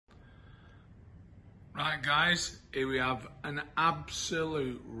Right guys, here we have an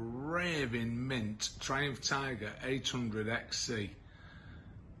absolute raving mint Triumph Tiger 800 XC.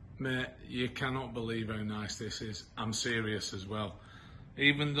 Mate, you cannot believe how nice this is. I'm serious as well.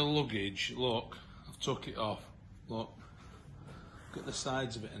 Even the luggage, look, I've took it off. Look at the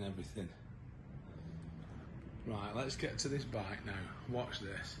sides of it and everything. Right, let's get to this bike now. Watch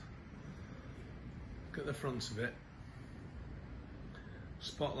this. Look at the front of it.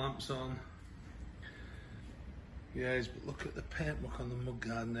 Spot lamps on. Yes, but look at the paintwork on the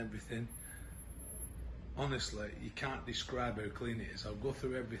mudguard and everything. Honestly, you can't describe how clean it is. I'll go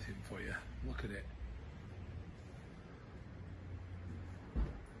through everything for you. Look at it.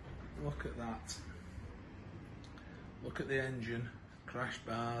 Look at that. Look at the engine, crash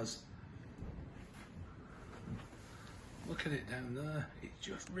bars. Look at it down there. It's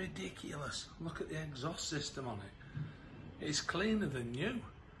just ridiculous. Look at the exhaust system on it. It's cleaner than new.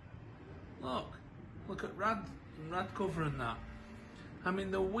 Look at rad cover and that. I mean,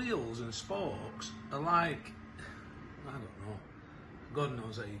 the wheels and spokes are like, I don't know, God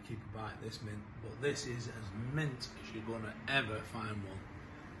knows how you keep a bike this mint, but this is as mint as you're gonna ever find one.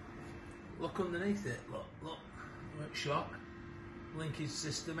 Look underneath it, look, shock, linkage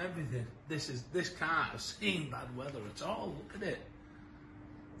system, everything. This car has seen bad weather at all. Look at it.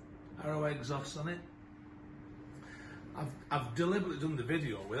 Arrow exhaust on it. I've deliberately done the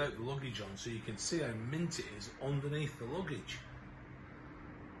video without the luggage on so you can see how mint it is underneath the luggage.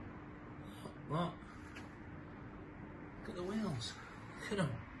 Look at the wheels. Look at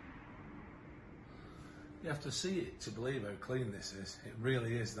them. You have to see it to believe how clean this is. It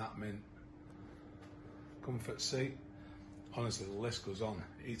really is that mint. Comfort seat. Honestly, the list goes on.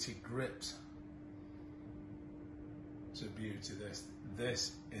 Heated grips. It's a beauty, this.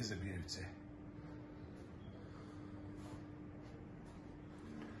 This is a beauty.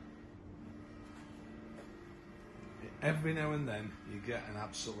 Every now and then you get an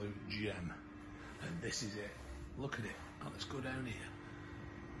absolute gem, and this is it. Look at it. Oh, let's go down here.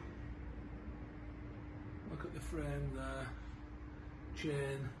 Look at the frame there,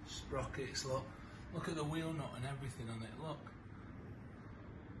 chain, sprockets. Look at the wheel nut and everything on it. Look.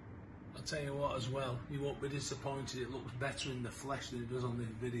 I'll tell you what as well, you won't be disappointed. It looks better in the flesh than it does on this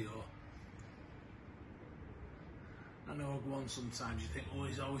video. I know I go on sometimes, you think, oh,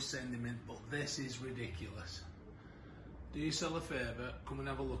 he's always saying them in, but this is ridiculous. Do yourself a favour, come and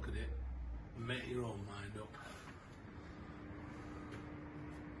have a look at it and make your own mind up.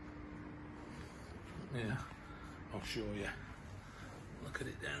 Yeah, I'll show you. Look at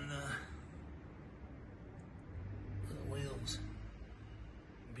it down there. Look at the wheels.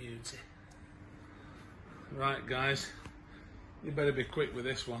 Beauty. Right guys, you better be quick with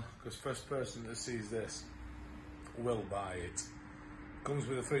this one, because first person that sees this will buy it. Comes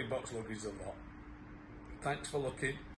with a free box luggage a lot. Thanks for looking.